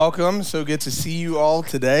Welcome. So good to see you all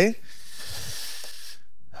today.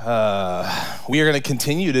 We are going to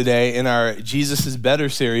continue today in our Jesus is Better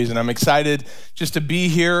series, and I'm excited just to be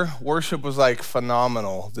here. Worship was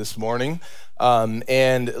phenomenal this morning.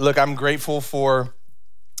 And look, I'm grateful for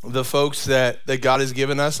the folks that God has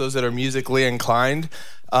given us, those that are musically inclined.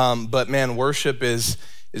 But man, worship is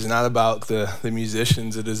not about the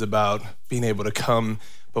musicians. It is about being able to come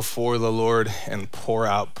before the Lord and pour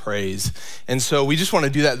out praise. And so we just want to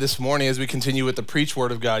do that this morning as we continue with the preach word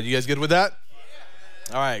of God. You guys good with that?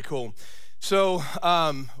 Yeah. All right, cool. So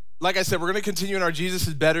like I said, we're going to continue in our Jesus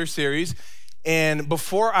is Better series. And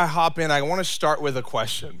before I hop in, I want to start with a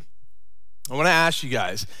question. I want to ask you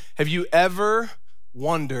guys, have you ever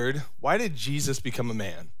wondered, why did Jesus become a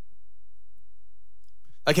man?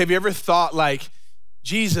 Have you ever thought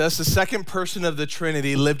Jesus, the second person of the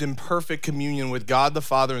Trinity, lived in perfect communion with God the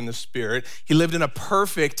Father and the Spirit. He lived in a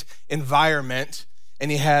perfect environment, and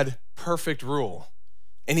he had perfect rule.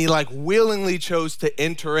 And he willingly chose to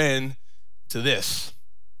enter in to this,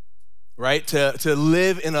 right? To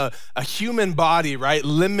live in a human body, right?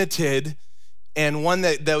 Limited, and one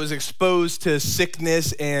that was exposed to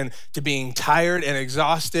sickness and to being tired and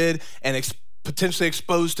exhausted and potentially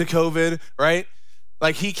exposed to COVID, right?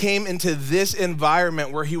 He came into this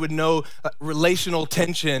environment where he would know relational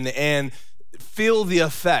tension and feel the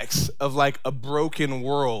effects of a broken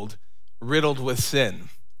world riddled with sin.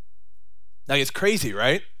 It's crazy,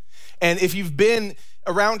 right? And if you've been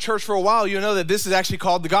around church for a while, you'll know that this is actually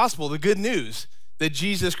called the gospel, the good news, that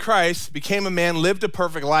Jesus Christ became a man, lived a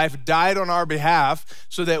perfect life, died on our behalf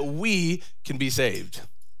so that we can be saved.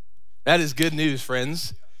 That is good news,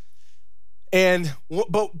 friends.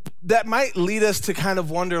 But that might lead us to kind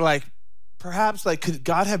of wonder, perhaps, could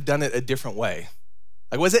God have done it a different way?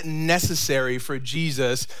 Was it necessary for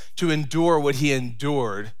Jesus to endure what he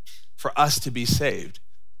endured for us to be saved?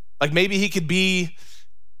 Maybe he could be,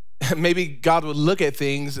 maybe God would look at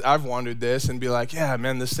things, I've wondered this, and be yeah,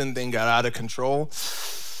 man, this sin thing got out of control.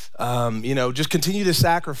 Just continue to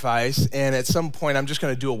sacrifice, and at some point, I'm just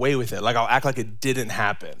going to do away with it. I'll act like it didn't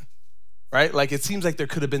happen. Right? It seems like there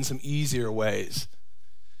could have been some easier ways.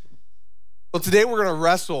 Well, today we're going to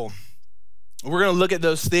wrestle. We're going to look at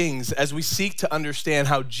those things as we seek to understand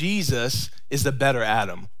how Jesus is the better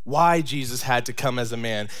Adam, why Jesus had to come as a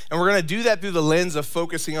man. And we're going to do that through the lens of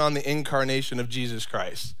focusing on the incarnation of Jesus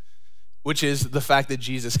Christ, which is the fact that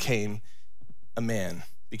Jesus became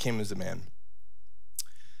as a man.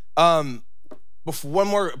 One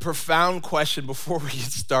more profound question before we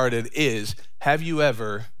get started is, have you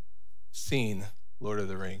ever seen Lord of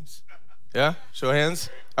the Rings? Yeah? Show of hands.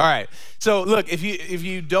 All right. So look, if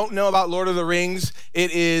you don't know about Lord of the Rings,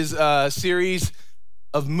 it is a series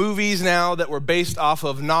of movies now that were based off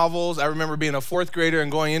of novels. I remember being a fourth grader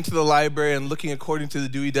and going into the library and looking according to the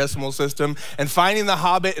Dewey Decimal System and finding The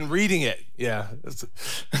Hobbit and reading it. Yeah.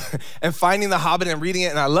 And finding The Hobbit and reading it,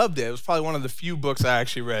 and I loved it. It was probably one of the few books I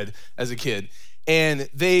actually read as a kid. And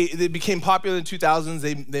they became popular in the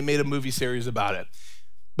 2000s. They made a movie series about it.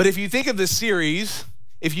 But if you think of this series,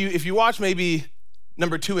 if you watch maybe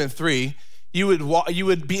number 2 and 3, you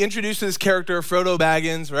would be introduced to this character, Frodo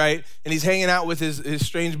Baggins, right? And he's hanging out with his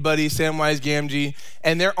strange buddy, Samwise Gamgee,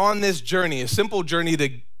 and they're on this journey, a simple journey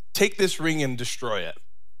to take this ring and destroy it.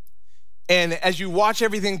 And as you watch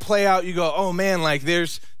everything play out, you go, oh man,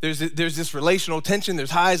 there's this relational tension,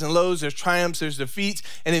 there's highs and lows, there's triumphs, there's defeats,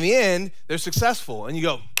 and in the end, they're successful. And you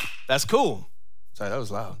go, that's cool. Sorry, that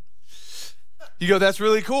was loud. You go, that's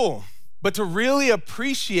really cool. But to really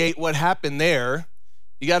appreciate what happened there,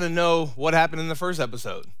 you got to know what happened in the first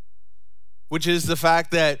episode, which is the fact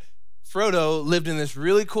that Frodo lived in this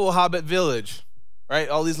really cool hobbit village, right?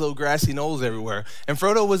 All these little grassy knolls everywhere. And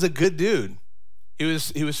Frodo was a good dude. He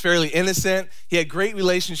was fairly innocent. He had great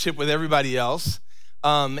relationship with everybody else.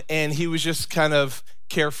 And he was just kind of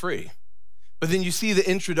carefree. But then you see the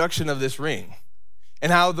introduction of this ring,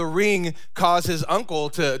 and how the ring caused his uncle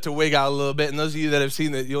to wig out a little bit. And those of you that have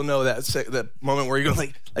seen it, you'll know that moment where you go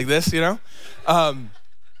like this,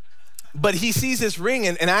 But he sees this ring,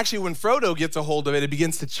 and actually when Frodo gets a hold of it, it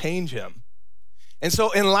begins to change him. And so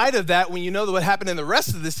in light of that, when you know what happened in the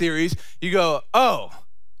rest of the series, you go, oh,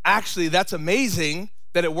 actually that's amazing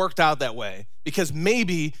that it worked out that way, because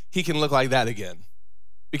maybe he can look like that again.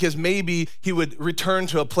 Because maybe he would return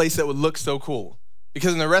to a place that would look so cool.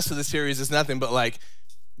 Because in the rest of the series, it's nothing but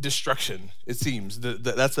destruction, it seems.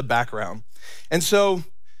 That's the background. And so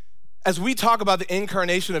as we talk about the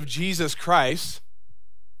incarnation of Jesus Christ,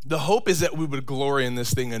 the hope is that we would glory in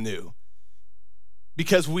this thing anew.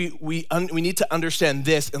 Because we need to understand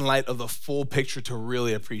this in light of the full picture to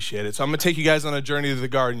really appreciate it. So I'm going to take you guys on a journey to the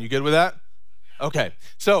garden. You good with that? Okay,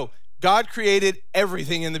 so God created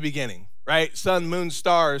everything in the beginning, right? Sun, moon,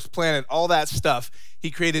 stars, planet, all that stuff. He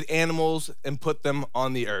created animals and put them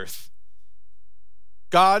on the earth.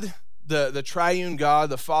 God, the triune God,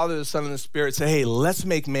 the Father, the Son, and the Spirit said, hey, let's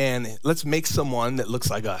make someone that looks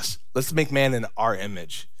like us. Let's make man in our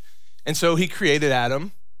image. And so he created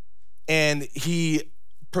Adam, and he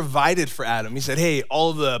provided for Adam. He said, hey, all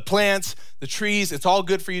of the plants, the trees, it's all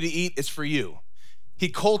good for you to eat. It's for you. He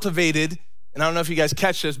cultivated, and I don't know if you guys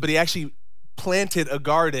catch this, but he actually planted a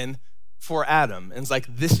garden for Adam. And it's like,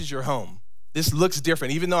 this is your home. This looks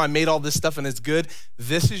different. Even though I made all this stuff and it's good,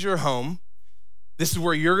 this is your home. This is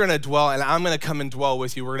where you're going to dwell, and I'm going to come and dwell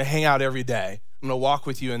with you. We're going to hang out every day. I'm going to walk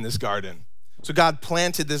with you in this garden. So God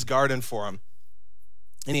planted this garden for him,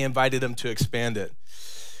 and he invited him to expand it.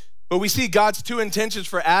 But we see God's two intentions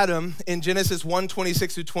for Adam in Genesis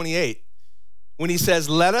 1:26-28, when he says,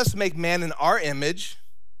 let us make man in our image,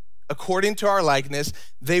 according to our likeness.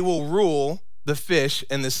 They will rule the fish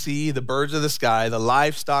and the sea, the birds of the sky, the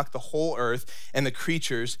livestock, the whole earth, and the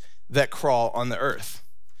creatures that crawl on the earth.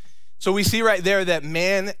 So we see right there that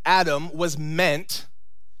man, Adam, was meant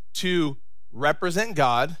to represent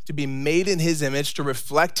God, to be made in his image, to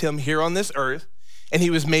reflect him here on this earth, and he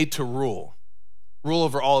was made to rule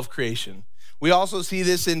over all of creation. We also see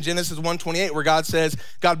this in Genesis 1:28, where God says,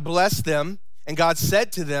 God blessed them, and God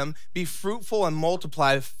said to them, be fruitful and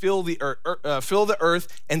multiply, fill the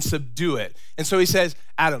earth and subdue it. And so he says,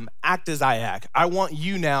 Adam, act as I act. I want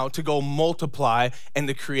you now to go multiply and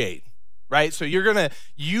to create. Right? So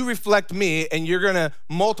you reflect me, and you're gonna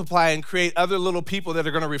multiply and create other little people that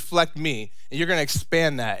are gonna reflect me, and you're gonna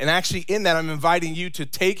expand that. And actually in that, I'm inviting you to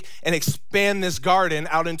take and expand this garden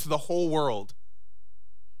out into the whole world.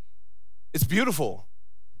 It's beautiful.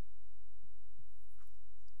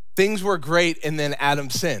 Things were great, and then Adam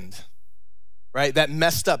sinned, right? That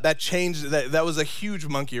messed up, that changed, that was a huge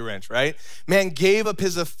monkey wrench, right? Man gave up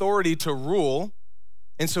his authority to rule,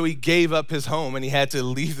 and so he gave up his home, and he had to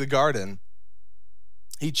leave the garden.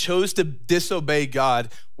 He chose to disobey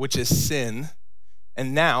God, which is sin.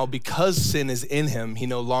 And now, because sin is in him, he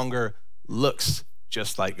no longer looks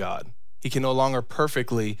just like God. He can no longer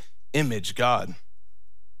perfectly image God.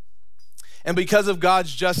 And because of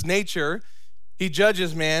God's just nature, he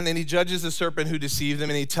judges man, and he judges the serpent who deceived him,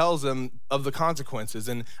 and he tells them of the consequences.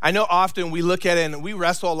 And I know often we look at it and we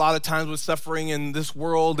wrestle a lot of times with suffering in this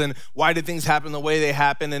world and why did things happen the way they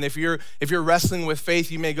happen. And if you're wrestling with faith,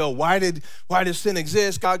 you may go, why does sin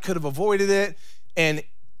exist? God could have avoided it. And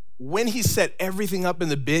when he set everything up in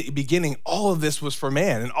the beginning, all of this was for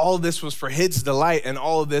man, and all of this was for his delight, and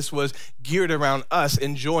all of this was geared around us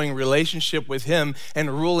enjoying relationship with him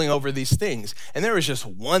and ruling over these things. And there was just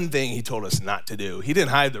one thing he told us not to do. He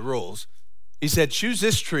didn't hide the rules. He said, choose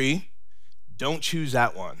this tree, don't choose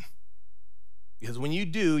that one. Because when you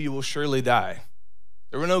do, you will surely die.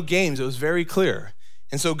 There were no games. It was very clear.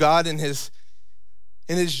 And so God, in his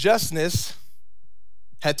justness,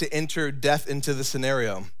 had to enter death into the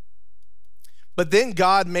scenario. But then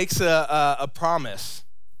God makes a promise,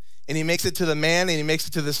 and he makes it to the man, and he makes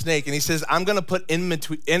it to the snake, and he says, I'm going to put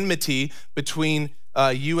enmity between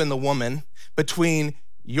you and the woman, between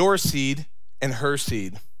your seed and her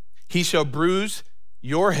seed. He shall bruise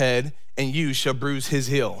your head, and you shall bruise his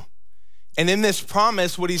heel. And in this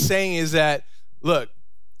promise, what he's saying is that, look,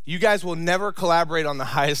 you guys will never collaborate on the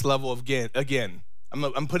highest level again.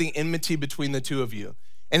 I'm putting enmity between the two of you.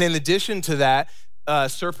 And in addition to that,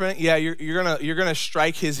 serpent, yeah, you're gonna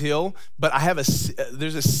strike his heel, but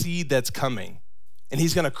there's a seed that's coming, and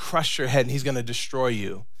he's gonna crush your head, and he's gonna destroy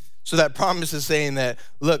you. So that promise is saying that,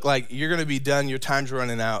 look, like you're gonna be done, your time's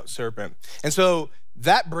running out, serpent. And so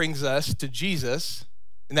that brings us to Jesus,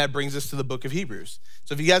 and that brings us to the book of Hebrews.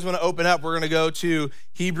 So if you guys want to open up, we're gonna go to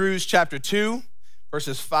Hebrews chapter 2,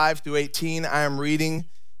 verses 5-18. I am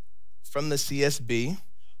from the CSB.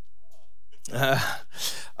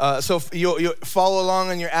 So you follow along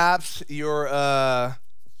on your apps, your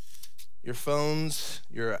phones,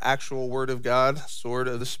 your actual word of God, sword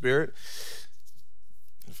of the Spirit.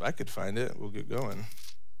 If I could find it, we'll get going.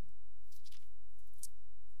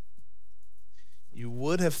 You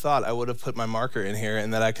would have thought I would have put my marker in here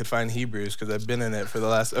and that I could find Hebrews because I've been in it for the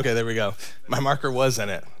last, okay, there we go. My marker was in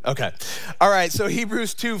it. Okay. All right, so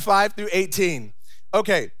Hebrews 2, 5-18.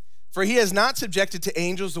 Okay, for he has not subjected to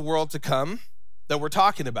angels the world to come that we're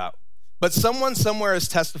talking about, but someone somewhere has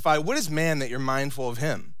testified, what is man that you're mindful of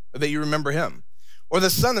him, or that you remember him, or the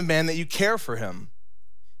son of man that you care for him?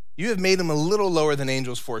 You have made him a little lower than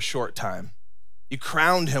angels for a short time. You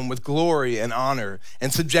crowned him with glory and honor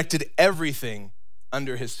and subjected everything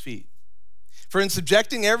under his feet. For in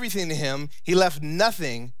subjecting everything to him, he left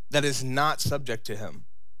nothing that is not subject to him.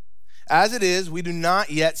 As it is, we do not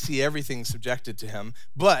yet see everything subjected to him,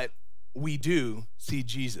 but we do see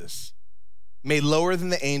Jesus, made lower than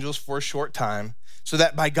the angels for a short time, so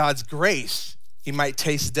that by God's grace he might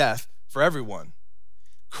taste death for everyone,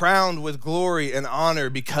 crowned with glory and honor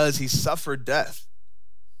because he suffered death.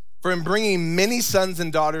 For in bringing many sons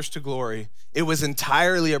and daughters to glory, it was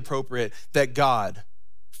entirely appropriate that God,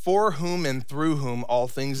 for whom and through whom all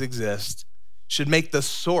things exist, should make the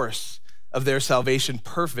source of their salvation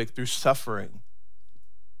perfect through suffering.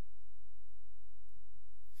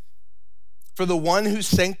 For the one who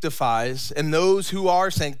sanctifies and those who are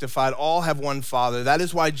sanctified all have one Father. That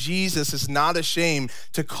is why Jesus is not ashamed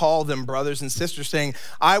to call them brothers and sisters, saying,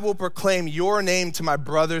 I will proclaim your name to my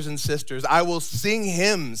brothers and sisters. I will sing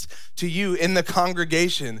hymns to you in the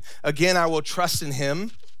congregation. Again, I will trust in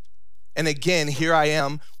him. And again, here I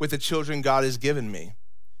am with the children God has given me.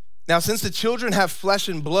 Now, since the children have flesh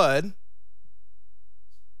and blood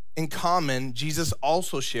in common, Jesus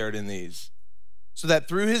also shared in these, so that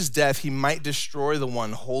through his death he might destroy the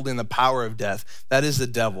one holding the power of death, that is the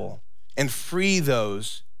devil, and free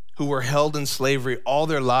those who were held in slavery all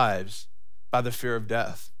their lives by the fear of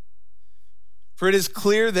death. For it is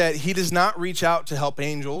clear that he does not reach out to help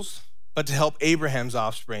angels, but to help Abraham's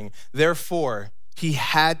offspring. Therefore, he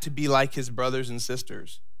had to be like his brothers and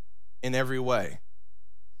sisters in every way,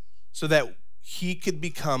 so that he could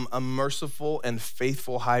become a merciful and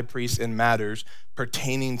faithful high priest in matters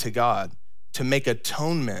pertaining to God, to make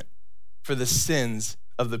atonement for the sins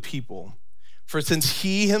of the people. For since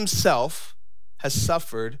he himself has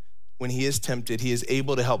suffered when he is tempted, he is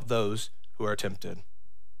able to help those who are tempted.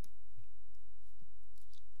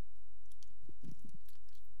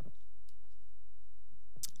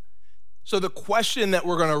 So the question that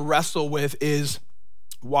we're going to wrestle with is,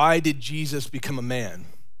 why did Jesus become a man?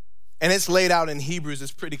 And it's laid out in Hebrews,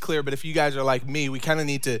 it's pretty clear, but if you guys are like me, we kind of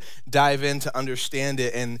need to dive in to understand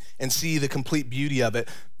it and see the complete beauty of it.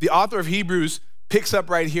 The author of Hebrews picks up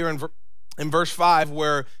right here in verse 5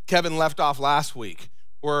 where Kevin left off last week,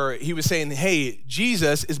 where he was saying, hey,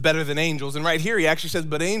 Jesus is better than angels. And right here he actually says,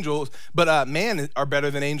 but man are better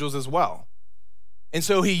than angels as well. And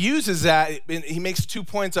so he uses that, and he makes 2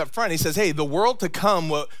 points up front. He says, hey, the world to come,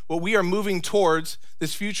 what we are moving towards,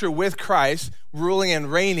 this future with Christ, ruling and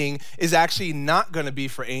reigning, is actually not going to be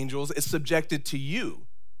for angels. It's subjected to you.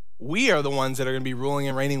 We are the ones that are going to be ruling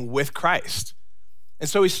and reigning with Christ. And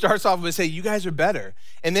so he starts off with saying, you guys are better.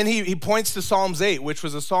 And then he points to Psalms 8, which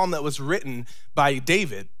was a psalm that was written by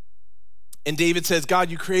David. And David says, God,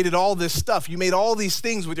 you created all this stuff. You made all these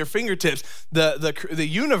things with your fingertips, the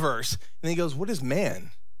universe. And he goes, what is man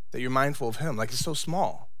that you're mindful of him? Like, it's so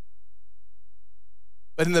small.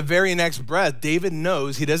 But in the very next breath, David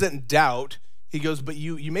knows, he doesn't doubt. He goes, but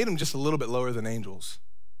you made him just a little bit lower than angels.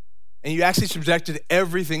 And you actually subjected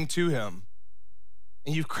everything to him.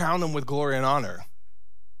 And you've crowned him with glory and honor.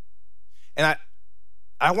 And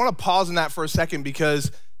I want to pause on that for a second,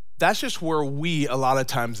 because that's just where we a lot of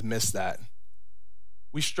times miss that.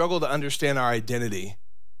 We struggle to understand our identity.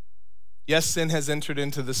 Yes, sin has entered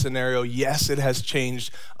into the scenario. Yes, it has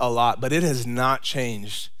changed a lot, but it has not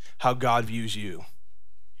changed how God views you.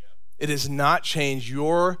 It has not changed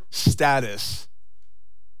your status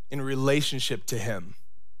in relationship to him.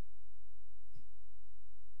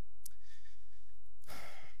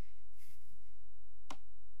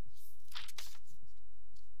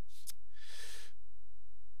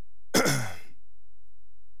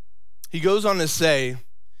 He goes on to say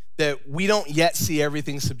that we don't yet see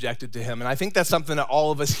everything subjected to him. And I think that's something that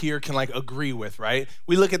all of us here can agree with, right?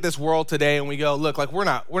 We look at this world today and we go, look, we're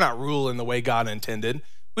not ruling the way God intended.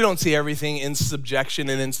 We don't see everything in subjection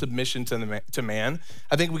and in submission to man.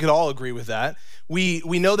 I think we could all agree with that. We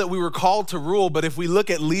know that we were called to rule, but if we look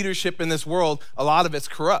at leadership in this world, a lot of it's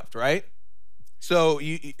corrupt, right? So,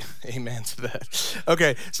 amen to that.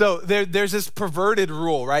 Okay, so there's this perverted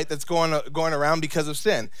rule, right, that's going around because of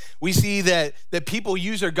sin. We see that people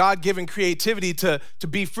use their God-given creativity to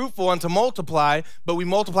be fruitful and to multiply, but we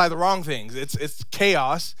multiply the wrong things. It's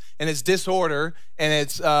chaos, and it's disorder, and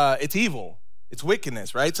it's evil. It's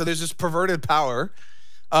wickedness, right? So there's this perverted power,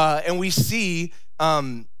 and we see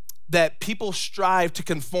that people strive to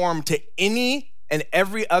conform to any and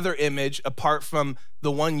every other image apart from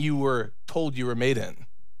the one you were told you were made in.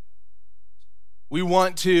 We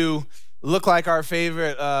want to look like our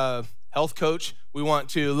favorite health coach. We want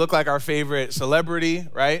to look like our favorite celebrity,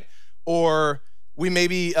 right? Or we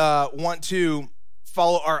maybe want to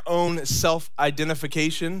follow our own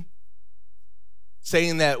self-identification,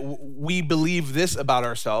 saying that we believe this about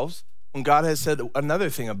ourselves when God has said another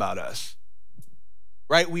thing about us.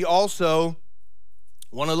 right? We also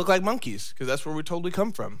want to look like monkeys because that's where we totally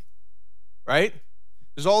come from, right?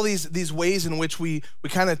 There's all these ways in which we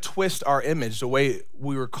kind of twist our image, the way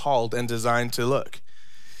we were called and designed to look.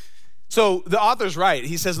 So the author's right.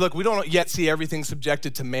 He says, look, we don't yet see everything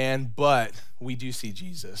subjected to man, but we do see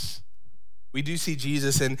Jesus. We do see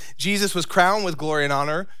Jesus, and Jesus was crowned with glory and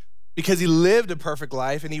honor because he lived a perfect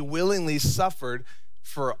life and he willingly suffered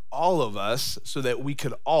for all of us so that we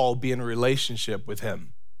could all be in a relationship with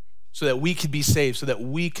him, so that we could be saved, so that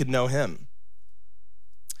we could know him.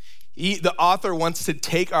 The author wants to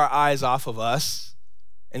take our eyes off of us,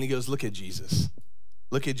 and he goes, look at Jesus.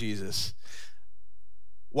 Look at Jesus.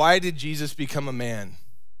 Why did Jesus become a man?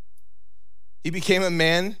 He became a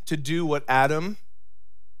man to do what Adam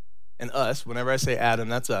and us, whenever I say Adam,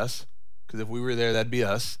 that's us, because if we were there, that'd be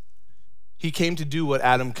us. He came to do what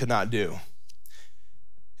Adam could not do.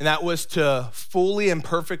 And that was to fully and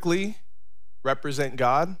perfectly represent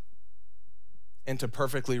God and to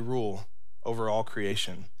perfectly rule over all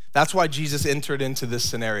creation. That's why Jesus entered into this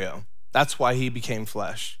scenario. That's why he became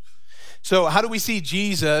flesh. So how do we see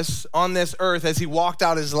Jesus on this earth as he walked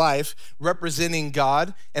out his life representing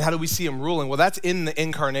God? And how do we see him ruling? Well, that's in the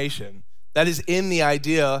incarnation. That is in the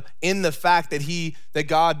idea, in the fact that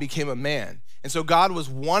God became a man. And so God was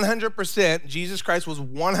 100%, Jesus Christ was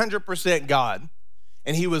 100% God,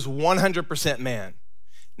 and he was 100% man.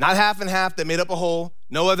 Not half and half that made up a whole,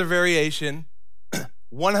 no other variation.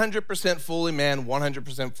 100% fully man,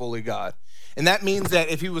 100% fully God. And that means that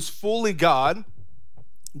if he was fully God,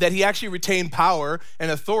 that he actually retained power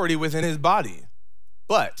and authority within his body.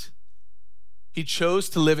 But he chose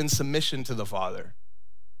to live in submission to the Father.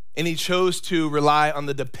 And he chose to rely on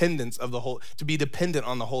the dependence of to be dependent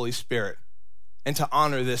on the Holy Spirit and to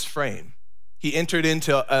honor this frame. He entered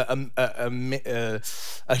into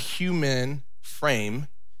a human frame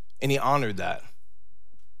and he honored that.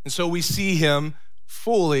 And so we see him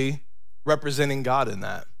fully representing God in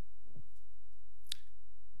that.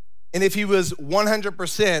 And if he was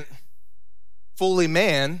 100% fully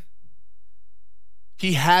man,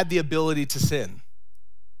 he had the ability to sin.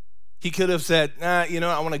 He could have said, I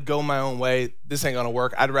want to go my own way. This ain't going to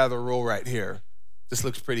work. I'd rather roll right here. This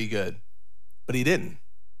looks pretty good. But he didn't.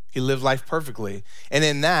 He lived life perfectly. And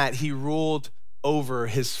in that, he ruled over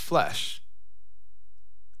his flesh,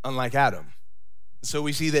 unlike Adam. So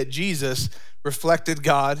we see that Jesus reflected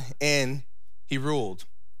God and he ruled.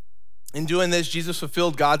 In doing this, Jesus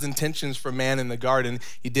fulfilled God's intentions for man in the garden.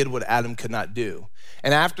 He did what Adam could not do.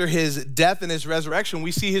 And after his death and his resurrection,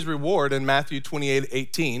 we see his reward in Matthew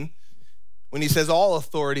 28:18, when he says, all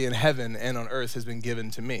authority in heaven and on earth has been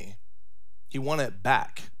given to me. He won it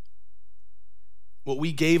back. What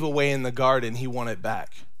we gave away in the garden, he won it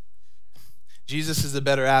back. Jesus is the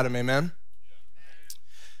better Adam, amen?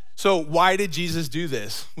 So why did Jesus do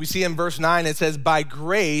this? We see in verse 9, it says, by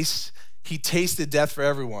grace, he tasted death for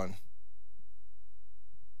everyone.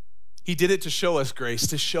 He did it to show us grace,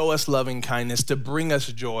 to show us loving kindness, to bring us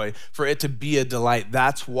joy, for it to be a delight.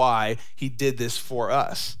 That's why he did this for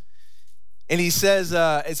us. And he says,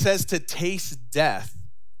 it says to taste death.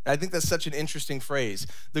 I think that's such an interesting phrase.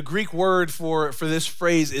 The Greek word for this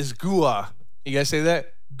phrase is gua. You guys say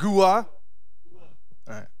that? Gua?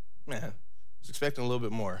 All right, man, I was expecting a little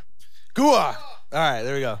bit more. Gua. All right,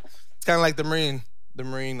 there we go. It's kind of like the Marine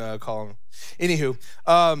column. Anywho.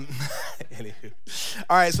 All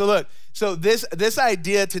right, so look. So this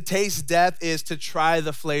idea to taste death is to try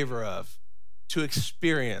the flavor of, to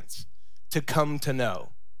experience, to come to know.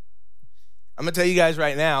 I'm going to tell you guys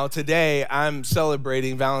right now, today I'm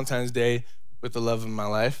celebrating Valentine's Day with the love of my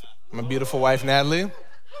life, my beautiful wife, Natalie.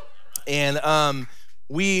 And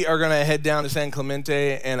we are going to head down to San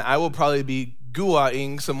Clemente, and I will probably be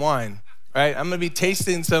gua-ing some wine, right? I'm going to be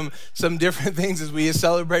tasting some different things as we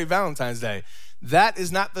celebrate Valentine's Day. That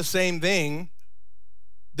is not the same thing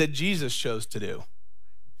that Jesus chose to do.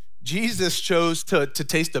 Jesus chose to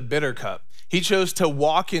taste a bitter cup. He chose to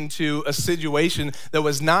walk into a situation that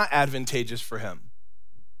was not advantageous for him.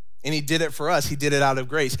 And he did it for us. He did it out of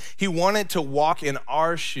grace. He wanted to walk in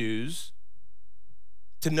our shoes,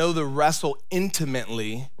 to know the wrestle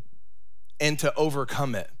intimately, and to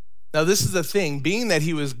overcome it. Now, this is the thing. Being that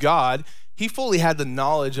he was God, he fully had the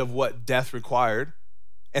knowledge of what death required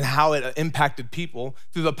and how it impacted people.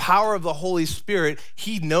 Through the power of the Holy Spirit,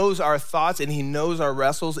 he knows our thoughts and he knows our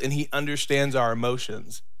wrestles and he understands our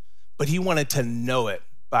emotions. But he wanted to know it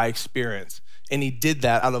by experience. And he did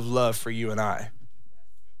that out of love for you and I.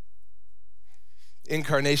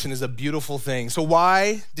 Incarnation is a beautiful thing. So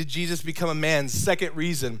why did Jesus become a man? Second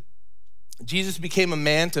reason, Jesus became a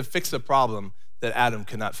man to fix a problem that Adam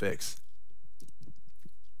could not fix.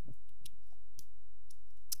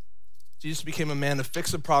 Jesus became a man to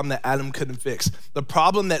fix a problem that Adam couldn't fix. The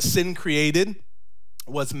problem that sin created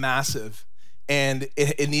was massive, and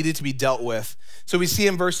it needed to be dealt with. So we see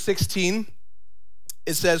in verse 16,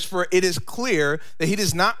 it says, "For it is clear that he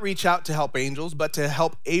does not reach out to help angels, but to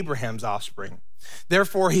help Abraham's offspring.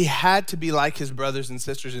 Therefore, he had to be like his brothers and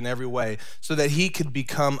sisters in every way, so that he could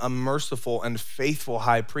become a merciful and faithful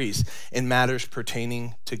high priest in matters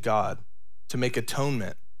pertaining to God, to make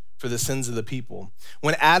atonement for the sins of the people."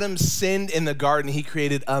 When Adam sinned in the garden, he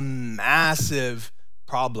created a massive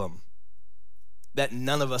problem that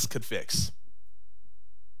none of us could fix.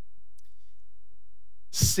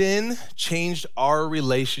 Sin changed our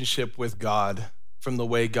relationship with God from the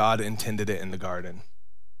way God intended it in the garden.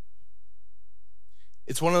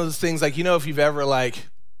 It's one of those things like, if you've ever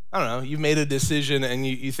you've made a decision and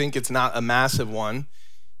you think it's not a massive one,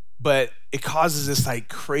 but it causes this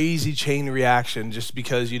crazy chain reaction just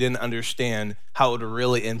because you didn't understand how it would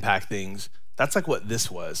really impact things. That's like what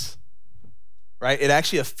this was, right? It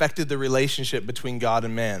actually affected the relationship between God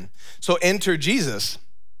and man. So enter Jesus,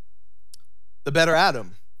 the better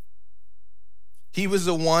Adam. He was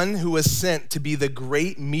the one who was sent to be the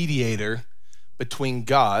great mediator between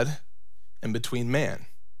God and between man.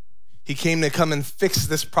 He came to come and fix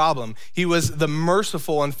this problem. He was the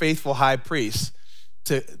merciful and faithful high priest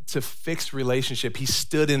to fix relationship. He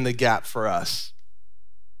stood in the gap for us.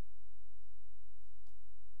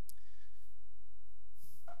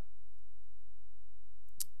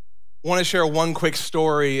 I want to share one quick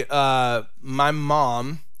story. My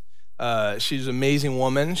mom, she's an amazing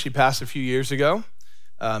woman. She passed a few years ago.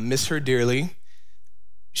 Miss her dearly.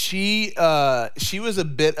 She was a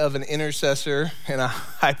bit of an intercessor and a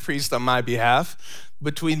high priest on my behalf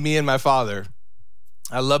between me and my father.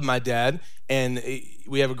 I love my dad, and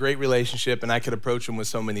we have a great relationship, and I could approach him with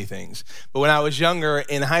so many things. But when I was younger,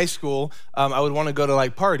 in high school, I would want to go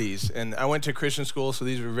to parties, and I went to Christian school, so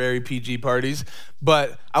these were very PG parties.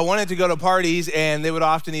 But I wanted to go to parties, and they would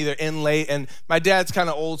often either end late. And my dad's kind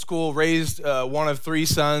of old school, raised one of 3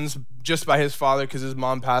 sons just by his father because his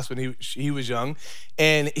mom passed when he was young.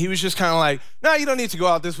 And he was just kind of like, "No, you don't need to go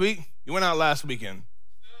out this week. You went out last weekend."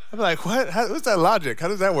 I'd be like, "What? What's that logic? How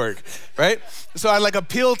does that work?" Right? So I'd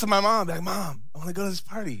appeal to my mom, like, "Mom, I want to go to this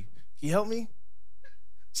party. Can you help me?"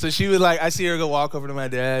 So she would I see her go walk over to my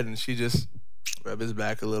dad, and she just rub his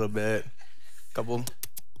back a little bit, a couple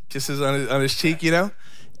kisses on his cheek,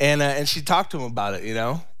 and she talked to him about it,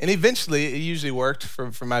 and eventually it usually worked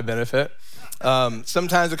for my benefit.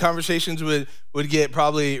 Sometimes the conversations would get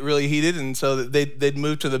probably really heated, and so they'd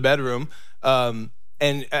move to the bedroom.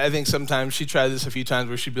 And I think sometimes she tried this a few times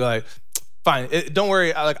where she'd be like, "Fine, don't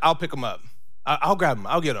worry, I'll pick them up. I'll grab them,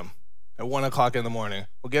 I'll get them." At 1 o'clock in the morning.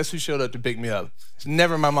 Well, guess who showed up to pick me up? It's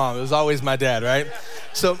never my mom. It was always my dad, right?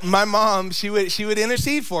 So my mom, she would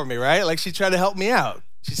intercede for me, right? She'd try to help me out.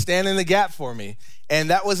 She'd stand in the gap for me. And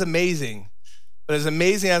that was amazing. But as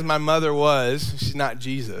amazing as my mother was, she's not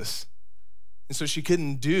Jesus. And so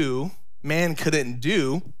man couldn't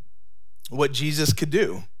do what Jesus could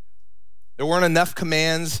do. There weren't enough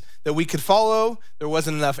commands that we could follow. There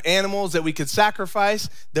wasn't enough animals that we could sacrifice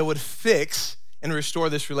that would fix and restore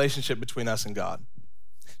this relationship between us and God.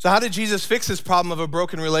 So how did Jesus fix this problem of a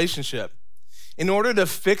broken relationship? In order to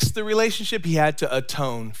fix the relationship, he had to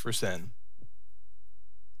atone for sin.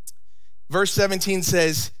 Verse 17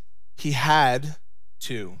 says, he had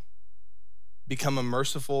to become a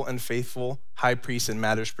merciful and faithful high priest in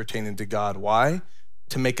matters pertaining to God. Why?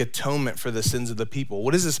 To make atonement for the sins of the people.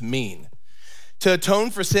 What does this mean? To atone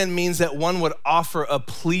for sin means that one would offer a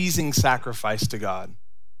pleasing sacrifice to God,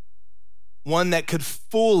 one that could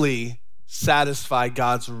fully satisfy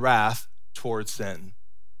God's wrath towards sin.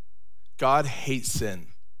 God hates sin.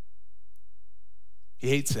 He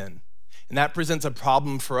hates sin. And that presents a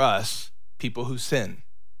problem for us, people who sin.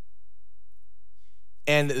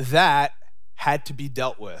 And that had to be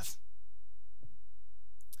dealt with.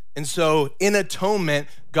 And so in atonement,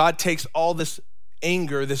 God takes all this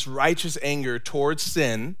anger, this righteous anger towards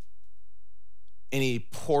sin, and he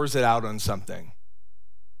pours it out on something.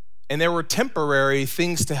 And there were temporary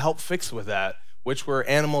things to help fix with that, which were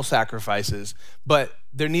animal sacrifices. But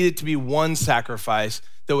there needed to be one sacrifice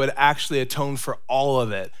that would actually atone for all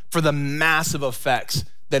of it, for the massive effects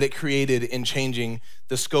that it created in changing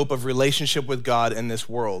the scope of relationship with God in this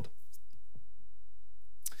world.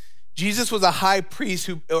 Jesus was a high priest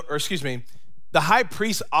the high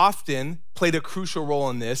priest often played a crucial role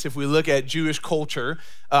in this. If we look at Jewish culture,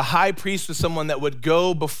 a high priest was someone that would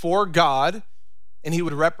go before God and he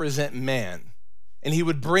would represent man. And he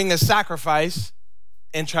would bring a sacrifice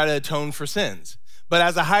and try to atone for sins. But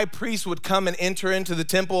as a high priest would come and enter into the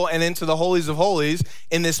temple and into the holies of holies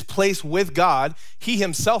in this place with God, he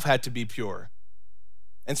himself had to be pure.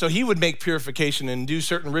 And so he would make purification and do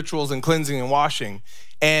certain rituals and cleansing and washing.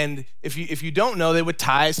 And if you don't know, they would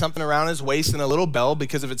tie something around his waist and a little bell,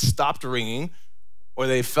 because if it stopped ringing or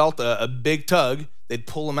they felt a big tug, they'd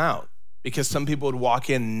pull him out, because some people would walk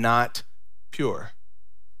in not pure.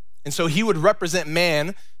 And so he would represent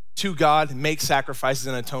man to God, make sacrifices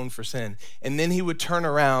and atone for sin. And then he would turn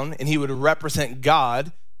around and he would represent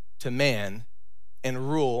God to man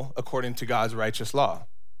and rule according to God's righteous law.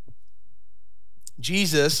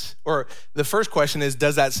 Jesus, or the first question is,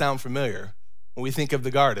 does that sound familiar? When we think of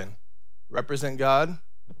the garden, represent God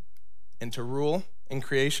and to rule in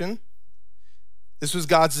creation. This was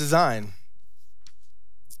God's design.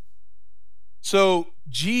 So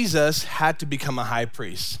Jesus had to become a high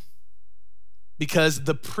priest because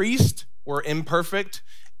the priests were imperfect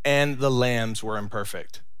and the lambs were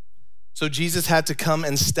imperfect. So Jesus had to come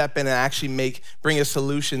and step in and actually bring a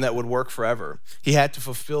solution that would work forever. He had to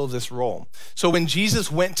fulfill this role. So when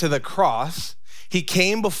Jesus went to the cross, he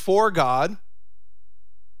came before God,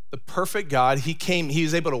 the perfect God. He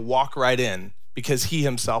was able to walk right in because he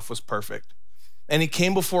himself was perfect. And he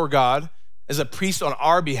came before God as a priest on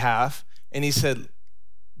our behalf, and he said,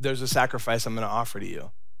 there's a sacrifice I'm going to offer to you.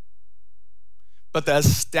 But the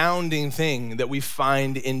astounding thing that we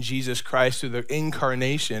find in Jesus Christ through the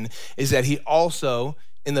incarnation is that he also,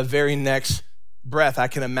 in the very next breath, I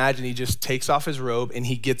can imagine he just takes off his robe and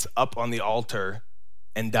he gets up on the altar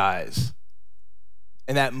and dies.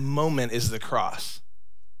 And that moment is the cross.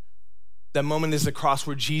 That moment is the cross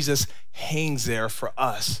where Jesus hangs there for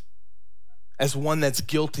us as one that's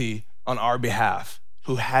guilty on our behalf,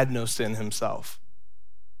 who had no sin himself.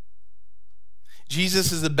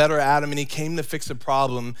 Jesus is the better Adam, and he came to fix a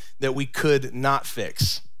problem that we could not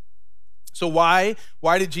fix. So why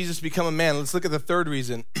did Jesus become a man? Let's look at the third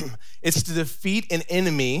reason. It's to defeat an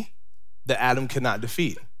enemy that Adam could not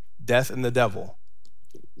defeat, death and the devil.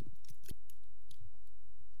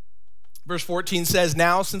 Verse 14 says,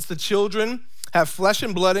 now since the children have flesh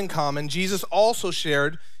and blood in common, Jesus also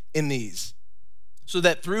shared in these, so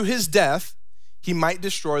that through his death, he might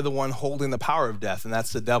destroy the one holding the power of death, and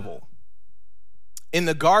that's the devil. In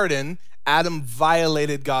the garden, Adam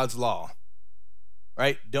violated God's law,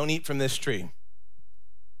 right? Don't eat from this tree.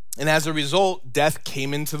 And as a result, death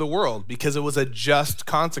came into the world because it was a just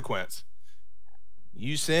consequence.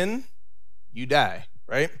 You sin, you die,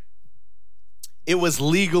 right? It was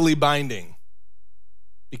legally binding.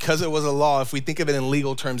 Because it was a law, if we think of it in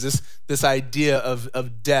legal terms, this idea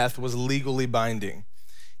of death was legally binding.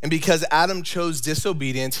 And because Adam chose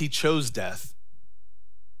disobedience, he chose death.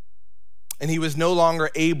 And he was no longer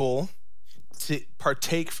able to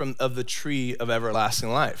partake of the tree of everlasting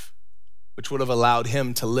life, which would have allowed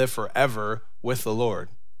him to live forever with the Lord,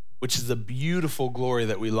 which is the beautiful glory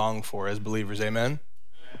that we long for as believers, amen?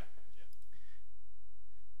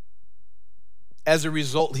 As a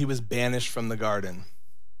result, he was banished from the garden.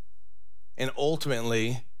 And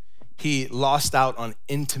ultimately, he lost out on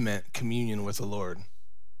intimate communion with the Lord,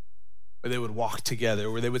 where they would walk together,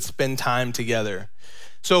 where they would spend time together.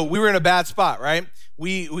 So we were in a bad spot, right?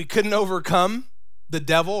 We couldn't overcome the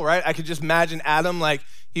devil, right? I could just imagine Adam, like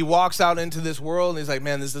he walks out into this world and he's like,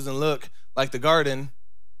 man, this doesn't look like the garden.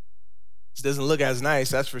 This doesn't look as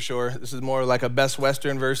nice, that's for sure. This is more like a Best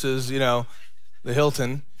Western versus, the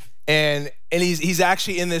Hilton. And he's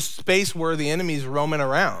actually in this space where the enemy's roaming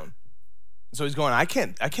around. So he's going, I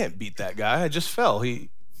can't beat that guy. I just fell.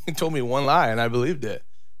 He told me one lie and I believed it.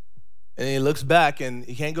 And he looks back and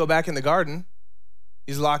he can't go back in the garden.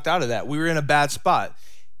 He's locked out of that. We were in a bad spot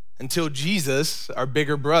until Jesus, our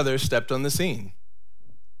bigger brother, stepped on the scene,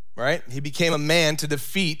 right? He became a man to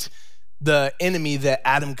defeat the enemy that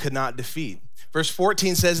Adam could not defeat. Verse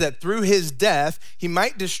 14 says that through his death, he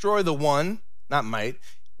might destroy the one, not might,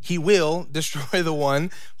 he will destroy the one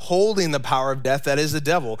holding the power of death, that is the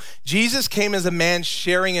devil. Jesus came as a man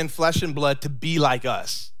sharing in flesh and blood to be like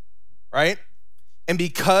us, right? And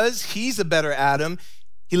because he's a better Adam,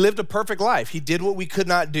 he lived a perfect life. He did what we could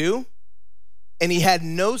not do, and he had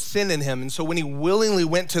no sin in him. And so when he willingly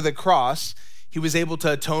went to the cross, he was able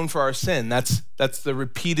to atone for our sin. That's the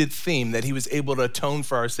repeated theme, that he was able to atone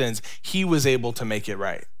for our sins. He was able to make it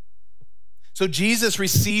right. So Jesus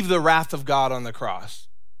received the wrath of God on the cross.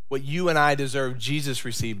 What you and I deserve, Jesus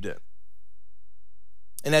received it.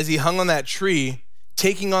 And as he hung on that tree,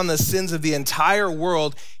 taking on the sins of the entire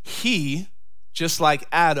world, he, just like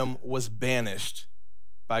Adam, was banished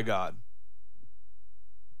by God.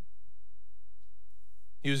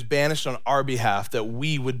 He was banished on our behalf that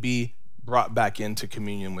we would be brought back into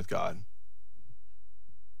communion with God.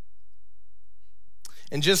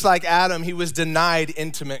 And just like Adam, he was denied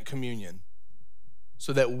intimate communion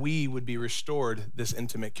so that we would be restored this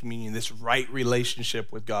intimate communion, this right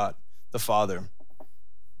relationship with God, the Father.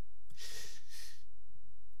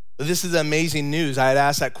 But this is amazing news. I had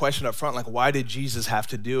asked that question up front, like, why did Jesus have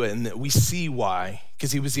to do it? And we see why,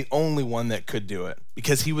 because he was the only one that could do it,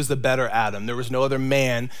 because he was the better Adam. There was no other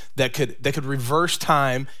man that could reverse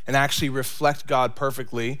time and actually reflect God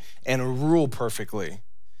perfectly and rule perfectly.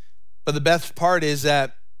 But the best part is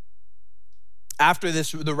that after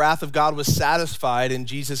this, the wrath of God was satisfied and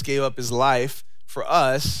Jesus gave up his life for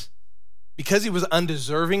us, because he was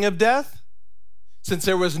undeserving of death, since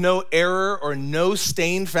there was no error or no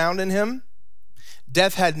stain found in him,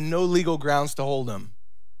 death had no legal grounds to hold him.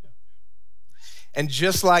 And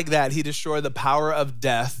just like that, he destroyed the power of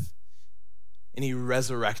death and he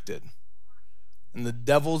resurrected. And the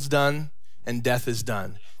devil's done and death is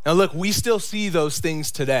done. Now look, we still see those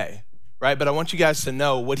things today, right? But I want you guys to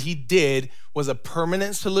know what he did was a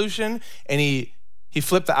permanent solution, and he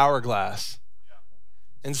flipped the hourglass.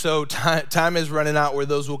 And so time is running out where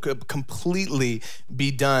those will completely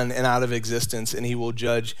be done and out of existence, and he will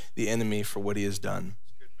judge the enemy for what he has done.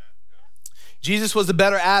 Jesus was the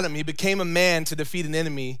better Adam. He became a man to defeat an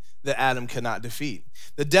enemy that Adam could not defeat.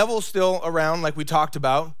 The devil's still around, like we talked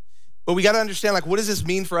about, but we got to understand, like, what does this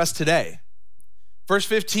mean for us today? Verse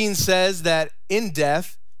 15 says that in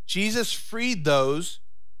death, Jesus freed those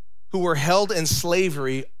who were held in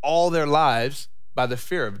slavery all their lives by the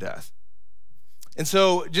fear of death. And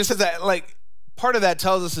so just as that, like, part of that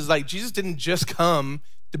tells us is, like, Jesus didn't just come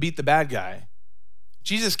to beat the bad guy.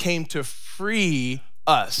 Jesus came to free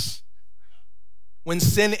us. When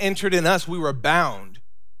sin entered in us, we were bound.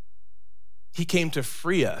 He came to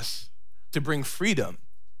free us, to bring freedom.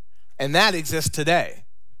 And that exists today.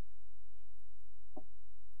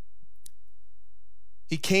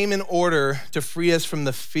 He came in order to free us from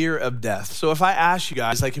the fear of death. So if I ask you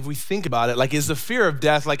guys, like, if we think about it, like, is the fear of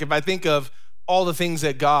death, like, if I think of all the things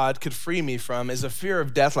that God could free me from, is the fear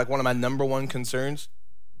of death like one of my number one concerns?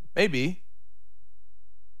 Maybe.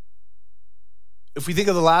 If we think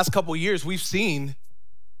of the last couple of years, we've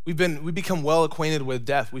become well acquainted with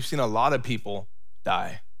death. We've seen a lot of people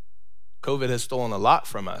die. COVID has stolen a lot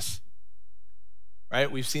from us, right?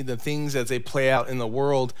 We've seen the things as they play out in the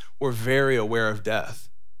world. We're very aware of death.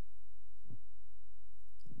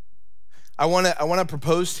 I want to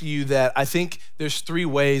propose to you that I think there's three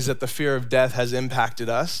ways that the fear of death has impacted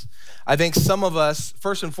us. I think some of us,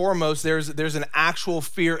 first and foremost, there's an actual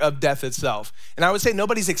fear of death itself. And I would say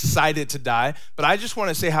nobody's excited to die, but I just want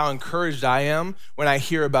to say how encouraged I am when I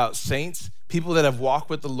hear about saints, people that have walked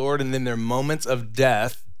with the Lord, and in their moments of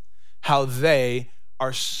death, how they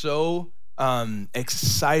are so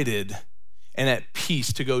excited and at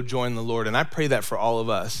peace to go join the Lord. And I pray that for all of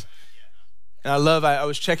us. And I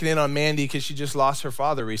was checking in on Mandy because she just lost her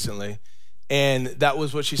father recently. And that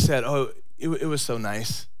was what she said. Oh, it was so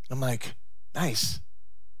nice. I'm like, nice.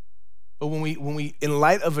 But when we, in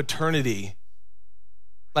light of eternity,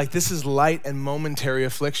 like, this is light and momentary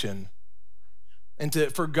affliction. And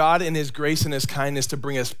for God in his grace and his kindness to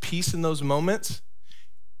bring us peace in those moments.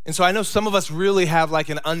 And so I know some of us really have like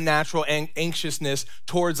an unnatural anxiousness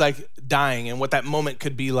towards like dying and what that moment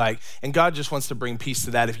could be like. And God just wants to bring peace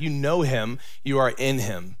to that. If you know him, you are in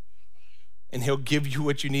him. And he'll give you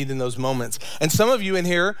what you need in those moments. And some of you in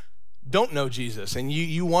here don't know Jesus. And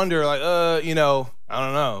you wonder like, I don't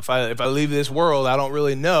know. If I leave this world, I don't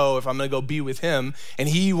really know if I'm going to go be with him. And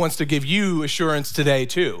he wants to give you assurance today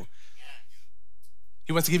too.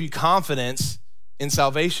 He wants to give you confidence in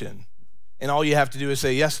salvation. And all you have to do is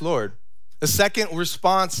say, yes, Lord. The second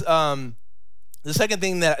response, the second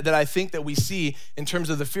thing that I think that we see in terms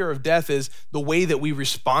of the fear of death is the way that we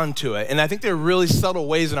respond to it. And I think there are really subtle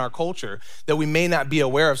ways in our culture that we may not be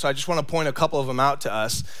aware of. So I just want to point a couple of them out to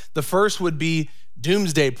us. The first would be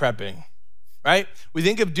doomsday prepping, right? We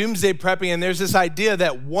think of doomsday prepping, and there's this idea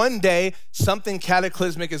that one day something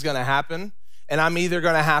cataclysmic is going to happen, and I'm either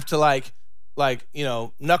going to have to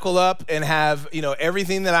knuckle up and have,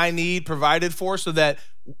 everything that I need provided for so that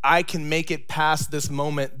I can make it past this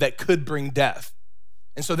moment that could bring death.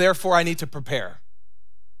 And so therefore I need to prepare,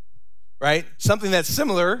 right? Something that's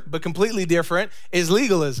similar but completely different is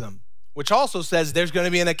legalism, which also says there's going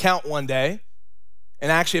to be an account one day.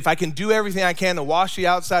 And actually, if I can do everything I can to wash the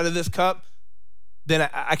outside of this cup, then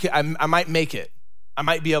I might make it. I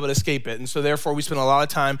might be able to escape it. And so therefore we spend a lot of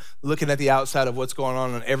time looking at the outside of what's going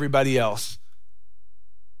on everybody else,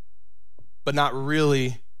 but not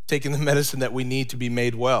really taking the medicine that we need to be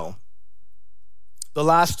made well. The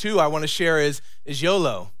last two I want to share is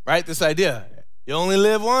YOLO, right? This idea, you only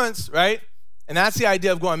live once, right? And that's the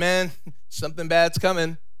idea of going, man, something bad's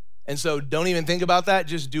coming. And so don't even think about that.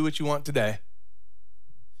 Just do what you want today.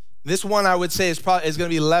 This one I would say is going to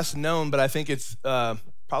be less known, but I think it's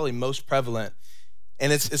probably most prevalent.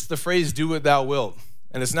 And it's the phrase, do what thou wilt.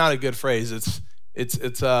 And it's not a good phrase.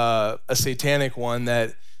 It's a satanic one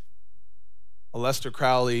that Aleister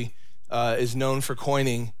Crowley is known for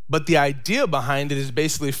coining. But the idea behind it is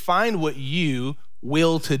basically find what you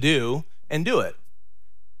will to do and do it.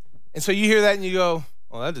 And so you hear that and you go,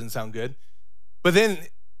 well, that doesn't sound good. But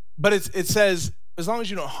it says, as long as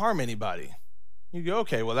you don't harm anybody. You go,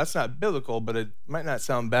 okay, well, that's not biblical, but it might not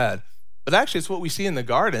sound bad. But actually, it's what we see in the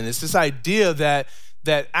garden. It's this idea that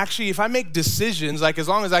actually, if I make decisions, like as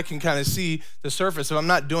long as I can kind of see the surface, if I'm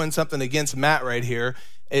not doing something against Matt right here,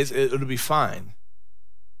 it'll be fine.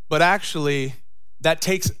 But actually, that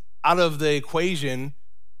takes out of the equation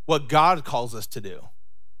what God calls us to do.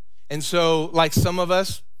 And so, like some of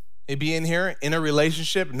us may be in here in a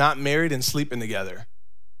relationship, not married and sleeping together.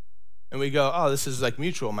 And we go, oh, this is like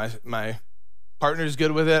mutual. My partner's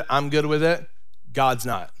good with it. I'm good with it. God's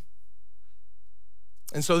not.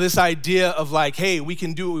 And so this idea of like, hey, we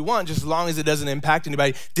can do what we want just as long as it doesn't impact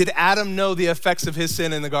anybody. Did Adam know the effects of his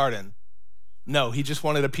sin in the garden? No, he just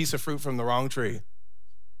wanted a piece of fruit from the wrong tree.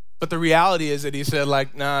 But the reality is that he said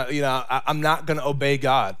like, nah, I'm not going to obey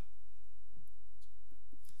God.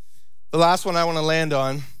 The last one I want to land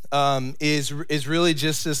on is really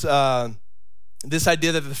just this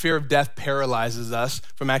idea that the fear of death paralyzes us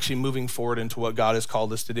from actually moving forward into what God has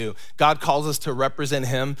called us to do. God calls us to represent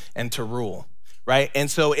him and to rule, right?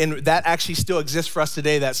 And so that actually still exists for us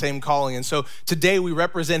today, that same calling. And so today we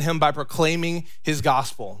represent him by proclaiming his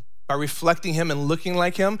gospel, by reflecting him and looking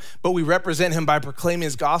like him, but we represent him by proclaiming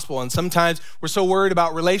his gospel. And sometimes we're so worried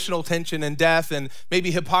about relational tension and death and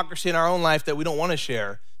maybe hypocrisy in our own life that we don't want to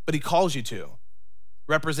share, but he calls you to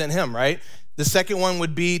represent him, right? The second one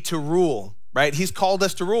would be to rule, right? He's called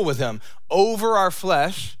us to rule with him over our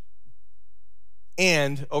flesh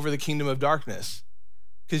and over the kingdom of darkness,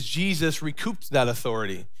 because Jesus recouped that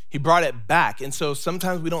authority. He brought it back. And so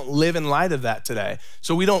sometimes we don't live in light of that today.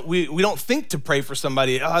 So we don't think to pray for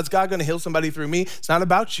somebody. Oh, is God going to heal somebody through me? It's not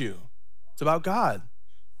about you. It's about God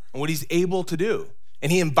and what he's able to do.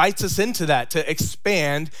 And he invites us into that to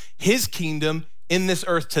expand his kingdom in this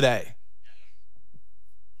earth today.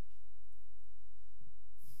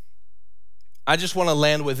 I just want to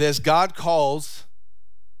land with this. God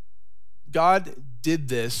did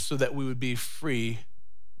this so that we would be free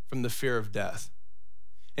from the fear of death.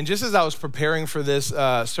 And just as I was preparing for this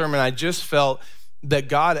sermon, I just felt that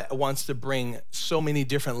God wants to bring so many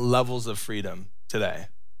different levels of freedom today.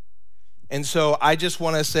 And so I just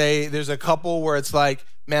want to say there's a couple where it's like,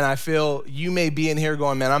 man, I feel you may be in here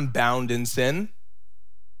going, man, I'm bound in sin.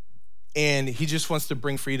 And he just wants to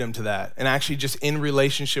bring freedom to that. And actually just in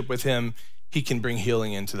relationship with him, he can bring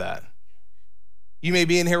healing into that. You may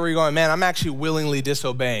be in here where you're going, man, I'm actually willingly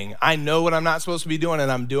disobeying. I know what I'm not supposed to be doing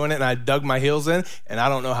and I'm doing it and I dug my heels in and I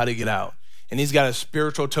don't know how to get out. And he's got a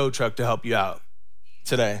spiritual tow truck to help you out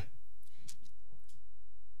today.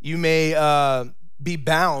 You may be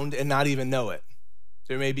bound and not even know it.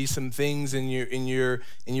 There may be some things in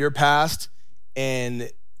your past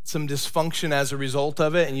and some dysfunction as a result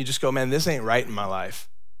of it, and you just go, man, this ain't right in my life.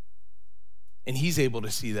 And he's able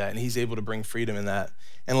to see that, and he's able to bring freedom in that.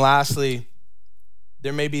 And lastly,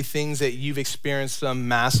 there may be things that you've experienced some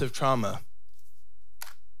massive trauma,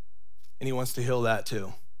 and he wants to heal that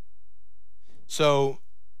too. So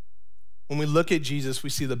when we look at Jesus, we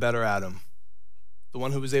see the better Adam, the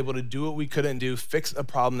one who was able to do what we couldn't do, fix a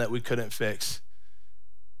problem that we couldn't fix,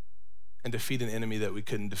 and defeat an enemy that we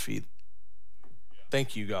couldn't defeat.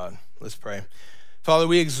 Thank you, God. Let's pray. Father,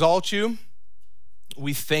 we exalt you.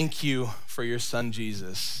 We thank you for your son,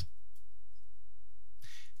 Jesus.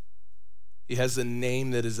 He has a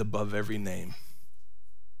name that is above every name.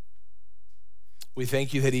 We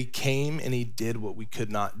thank you that he came and he did what we could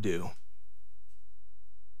not do.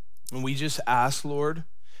 And we just ask, Lord,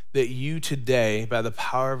 that you today, by the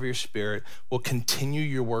power of your Spirit, will continue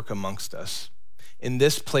your work amongst us. In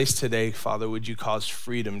this place today, Father, would you cause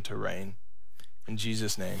freedom to reign? In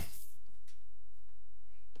Jesus' name.